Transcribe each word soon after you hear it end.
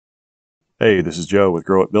Hey, this is Joe with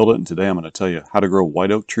Grow It, Build It, and today I'm going to tell you how to grow white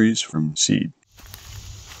oak trees from seed.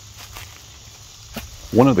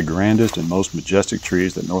 One of the grandest and most majestic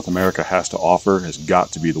trees that North America has to offer has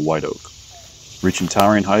got to be the white oak. Reaching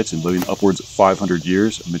towering heights and living upwards of 500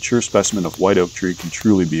 years, a mature specimen of white oak tree can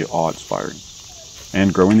truly be awe-inspiring.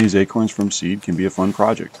 And growing these acorns from seed can be a fun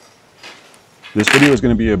project. This video is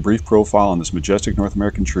going to be a brief profile on this majestic North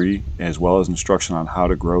American tree, as well as instruction on how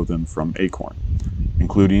to grow them from acorn,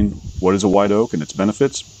 including what is a white oak and its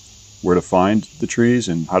benefits, where to find the trees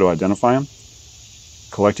and how to identify them,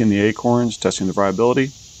 collecting the acorns, testing the viability,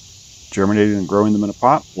 germinating and growing them in a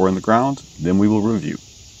pot or in the ground, then we will review.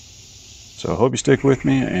 So I hope you stick with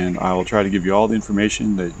me, and I will try to give you all the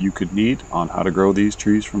information that you could need on how to grow these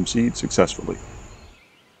trees from seed successfully.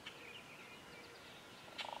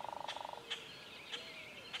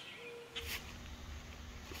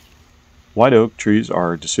 White oak trees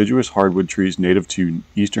are deciduous hardwood trees native to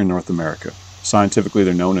eastern North America. Scientifically,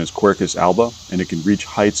 they're known as Quercus alba, and it can reach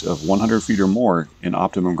heights of 100 feet or more in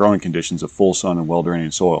optimum growing conditions of full sun and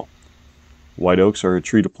well-draining soil. White oaks are a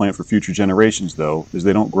tree to plant for future generations, though, as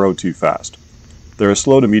they don't grow too fast. They're a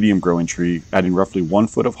slow to medium growing tree, adding roughly 1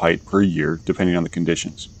 foot of height per year, depending on the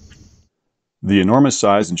conditions. The enormous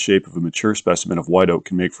size and shape of a mature specimen of white oak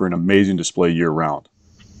can make for an amazing display year-round.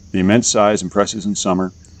 The immense size impresses in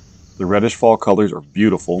summer. The reddish fall colors are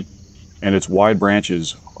beautiful, and its wide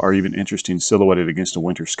branches are even interesting silhouetted against a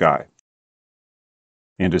winter sky.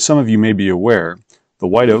 And as some of you may be aware, the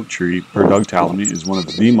white oak tree, per Doug Tallamy, is one of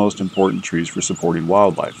the most important trees for supporting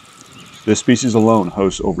wildlife. This species alone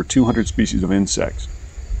hosts over 200 species of insects.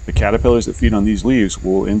 The caterpillars that feed on these leaves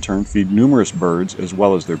will in turn feed numerous birds as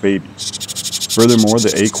well as their babies. Furthermore,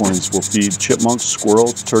 the acorns will feed chipmunks,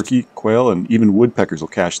 squirrels, turkey, quail, and even woodpeckers will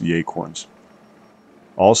cache the acorns.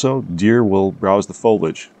 Also, deer will browse the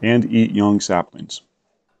foliage and eat young saplings.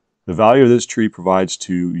 The value this tree provides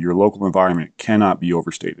to your local environment cannot be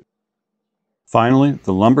overstated. Finally,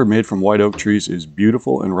 the lumber made from white oak trees is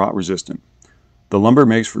beautiful and rot resistant. The lumber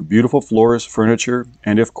makes for beautiful floors, furniture,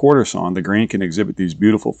 and if quarter sawn, the grain can exhibit these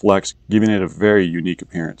beautiful flecks, giving it a very unique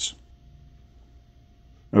appearance.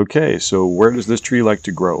 Okay, so where does this tree like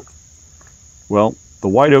to grow? Well, the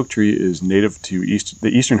white oak tree is native to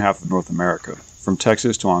the eastern half of North America, from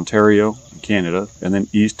Texas to Ontario and Canada, and then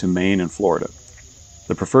east to Maine and Florida.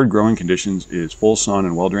 The preferred growing conditions is full sun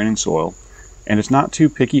and well-draining soil, and it's not too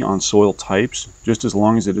picky on soil types, just as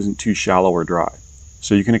long as it isn't too shallow or dry.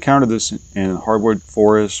 So you can encounter this in hardwood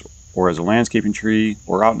forests, or as a landscaping tree,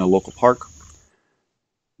 or out in a local park.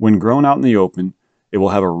 When grown out in the open, it will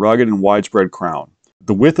have a rugged and widespread crown.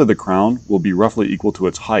 The width of the crown will be roughly equal to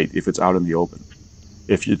its height if it's out in the open.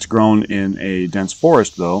 If it's grown in a dense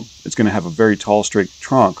forest, though, it's going to have a very tall, straight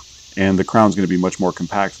trunk, and the crown's going to be much more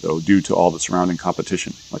compact, though, due to all the surrounding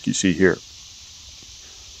competition, like you see here.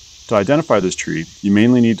 To identify this tree, you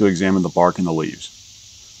mainly need to examine the bark and the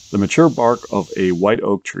leaves. The mature bark of a white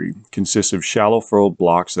oak tree consists of shallow furrowed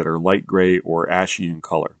blocks that are light gray or ashy in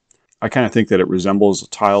color. I kind of think that it resembles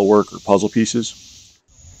tile work or puzzle pieces.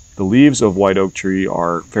 The leaves of white oak tree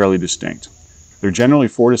are fairly distinct. They're generally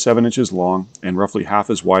 4 to 7 inches long and roughly half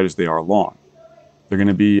as wide as they are long. They're going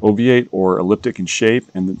to be ovate or elliptic in shape,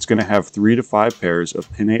 and it's going to have 3 to 5 pairs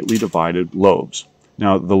of pinnately divided lobes.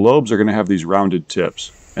 Now, the lobes are going to have these rounded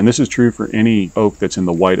tips, and this is true for any oak that's in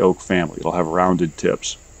the white oak family. It'll have rounded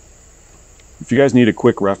tips. If you guys need a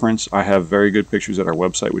quick reference, I have very good pictures at our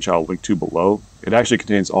website, which I'll link to below. It actually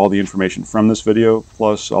contains all the information from this video,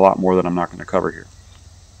 plus a lot more that I'm not going to cover here.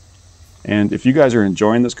 And if you guys are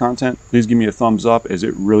enjoying this content, please give me a thumbs up, as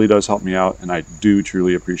it really does help me out, and I do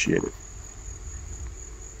truly appreciate it.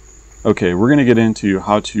 Okay, we're going to get into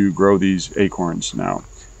how to grow these acorns now.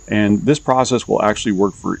 And this process will actually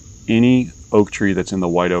work for any oak tree that's in the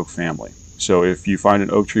white oak family. So if you find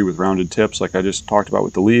an oak tree with rounded tips, like I just talked about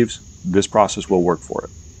with the leaves, this process will work for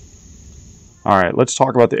it. All right, let's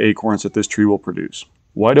talk about the acorns that this tree will produce.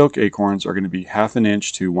 White oak acorns are going to be 1/2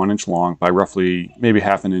 inch to 1 inch long by roughly maybe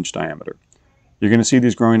 1/2 inch diameter. You're going to see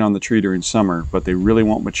these growing on the tree during summer, but they really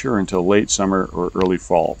won't mature until late summer or early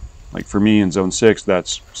fall. Like for me in Zone 6,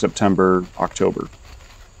 that's September, October.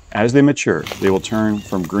 As they mature, they will turn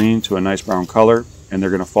from green to a nice brown color, and they're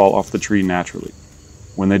going to fall off the tree naturally.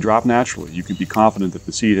 When they drop naturally, you can be confident that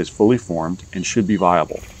the seed has fully formed and should be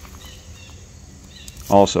viable.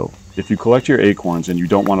 Also, if you collect your acorns and you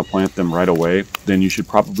don't want to plant them right away, then you should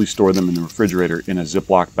probably store them in the refrigerator in a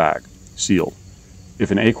Ziploc bag, sealed.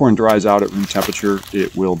 If an acorn dries out at room temperature,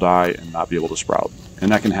 it will die and not be able to sprout,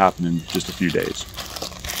 and that can happen in just a few days.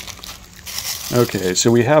 Okay, so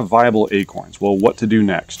we have viable acorns. Well, what to do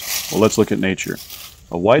next? Well, let's look at nature.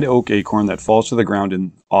 A white oak acorn that falls to the ground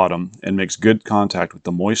in autumn and makes good contact with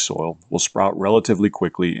the moist soil will sprout relatively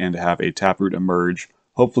quickly and have a taproot emerge,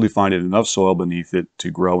 hopefully finding enough soil beneath it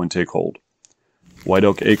to grow and take hold. White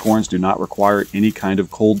oak acorns do not require any kind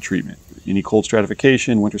of cold treatment, any cold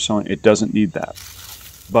stratification, winter sowing. It doesn't need that.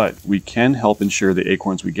 But we can help ensure the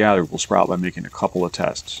acorns we gather will sprout by making a couple of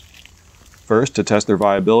tests. First, to test their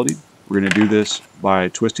viability, we're going to do this by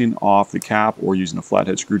twisting off the cap or using a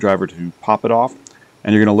flathead screwdriver to pop it off.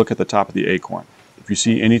 And you're going to look at the top of the acorn. If you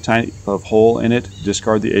see any type of hole in it,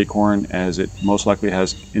 discard the acorn as it most likely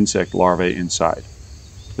has insect larvae inside.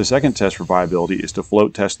 The second test for viability is to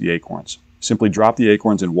float test the acorns. Simply drop the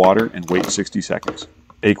acorns in water and wait 60 seconds.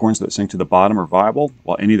 Acorns that sink to the bottom are viable,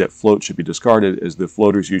 while any that float should be discarded as the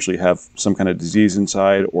floaters usually have some kind of disease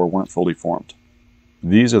inside or weren't fully formed.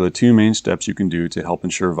 These are the two main steps you can do to help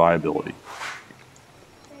ensure viability.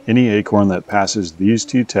 Any acorn that passes these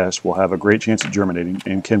two tests will have a great chance at germinating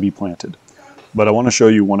and can be planted. But I want to show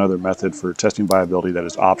you one other method for testing viability that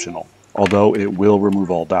is optional, although it will remove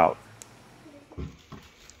all doubt.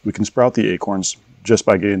 We can sprout the acorns just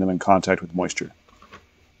by getting them in contact with moisture.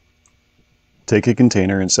 Take a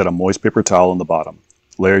container and set a moist paper towel on the bottom.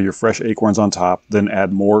 Layer your fresh acorns on top, then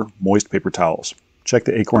add more moist paper towels. Check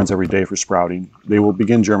the acorns every day for sprouting. They will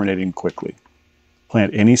begin germinating quickly.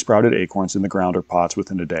 Plant any sprouted acorns in the ground or pots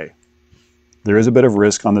within a day. There is a bit of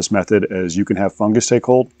risk on this method as you can have fungus take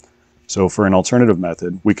hold, so for an alternative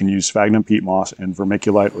method, we can use sphagnum peat moss and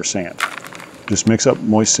vermiculite or sand. Just mix up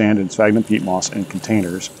moist sand and sphagnum peat moss in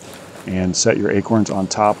containers and set your acorns on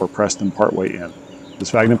top or press them partway in. The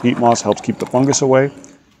sphagnum peat moss helps keep the fungus away.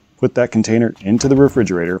 Put that container into the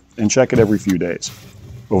refrigerator and check it every few days.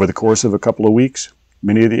 Over the course of a couple of weeks,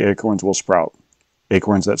 many of the acorns will sprout.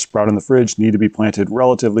 Acorns that sprout in the fridge need to be planted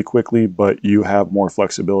relatively quickly, but you have more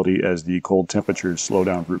flexibility as the cold temperatures slow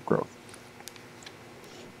down root growth.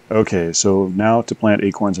 Okay, so now to plant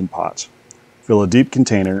acorns in pots. Fill a deep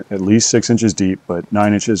container, at least 6 inches deep, but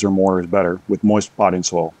 9 inches or more is better, with moist potting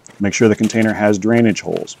soil. Make sure the container has drainage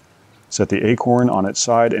holes. Set the acorn on its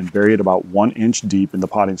side and bury it about 1 inch deep in the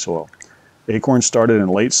potting soil. Acorns started in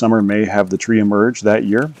late summer may have the tree emerge that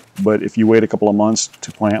year, but if you wait a couple of months to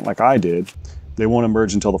plant like I did, they won't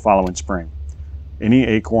emerge until the following spring. Any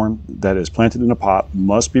acorn that is planted in a pot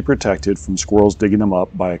must be protected from squirrels digging them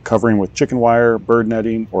up by covering with chicken wire, bird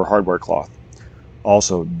netting, or hardware cloth.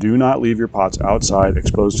 Also, do not leave your pots outside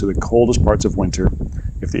exposed to the coldest parts of winter.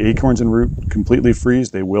 If the acorns and root completely freeze,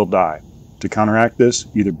 they will die. To counteract this,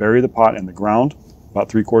 either bury the pot in the ground, about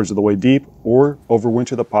 3/4 of the way deep, or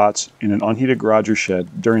overwinter the pots in an unheated garage or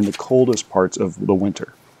shed during the coldest parts of the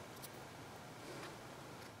winter.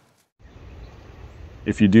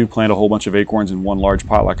 If you do plant a whole bunch of acorns in one large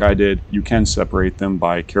pot like I did, you can separate them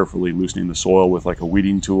by carefully loosening the soil with like a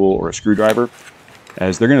weeding tool or a screwdriver,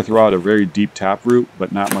 as they're going to throw out a very deep tap root,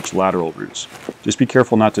 but not much lateral roots. Just be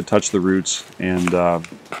careful not to touch the roots, and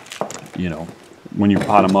when you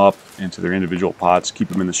pot them up into their individual pots, keep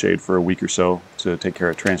them in the shade for a week or so to take care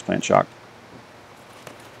of transplant shock.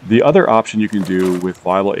 The other option you can do with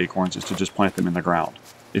viable acorns is to just plant them in the ground.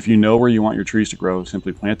 If you know where you want your trees to grow,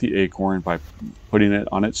 simply plant the acorn by putting it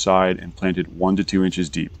on its side and plant it 1 to 2 inches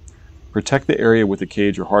deep. Protect the area with a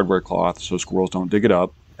cage or hardware cloth so squirrels don't dig it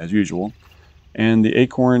up, as usual. And the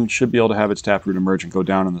acorn should be able to have its taproot emerge and go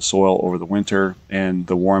down in the soil over the winter, and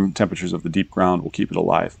the warm temperatures of the deep ground will keep it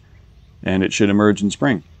alive. And it should emerge in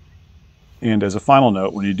spring. And as a final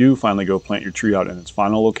note, when you do finally go plant your tree out in its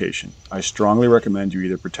final location, I strongly recommend you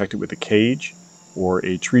either protect it with a cage or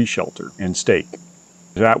a tree shelter and stake.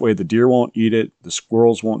 That way the deer won't eat it, the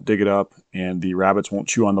squirrels won't dig it up, and the rabbits won't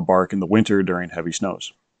chew on the bark in the winter during heavy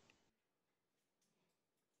snows.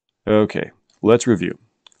 Okay, let's review.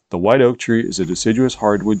 The white oak tree is a deciduous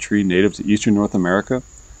hardwood tree native to eastern North America.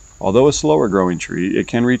 Although a slower growing tree, it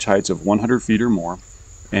can reach heights of 100 feet or more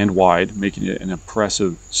and wide, making it an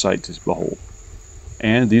impressive sight to behold.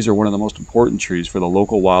 And these are one of the most important trees for the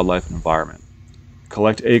local wildlife and environment.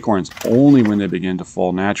 Collect acorns only when they begin to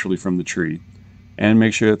fall naturally from the tree, and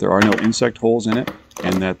make sure that there are no insect holes in it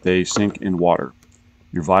and that they sink in water.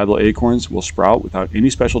 Your viable acorns will sprout without any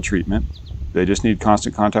special treatment. They just need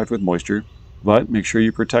constant contact with moisture, but make sure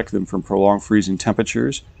you protect them from prolonged freezing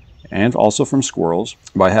temperatures and also from squirrels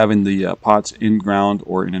by having the pots in ground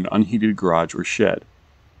or in an unheated garage or shed.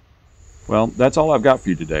 Well, that's all I've got for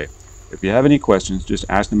you today. If you have any questions, just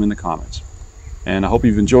ask them in the comments. And I hope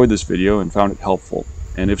you've enjoyed this video and found it helpful.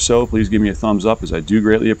 And if so, please give me a thumbs up, as I do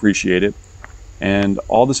greatly appreciate it. And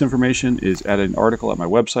all this information is at an article at my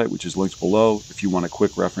website, which is linked below if you want a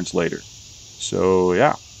quick reference later. So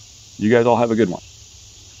yeah, you guys all have a good one.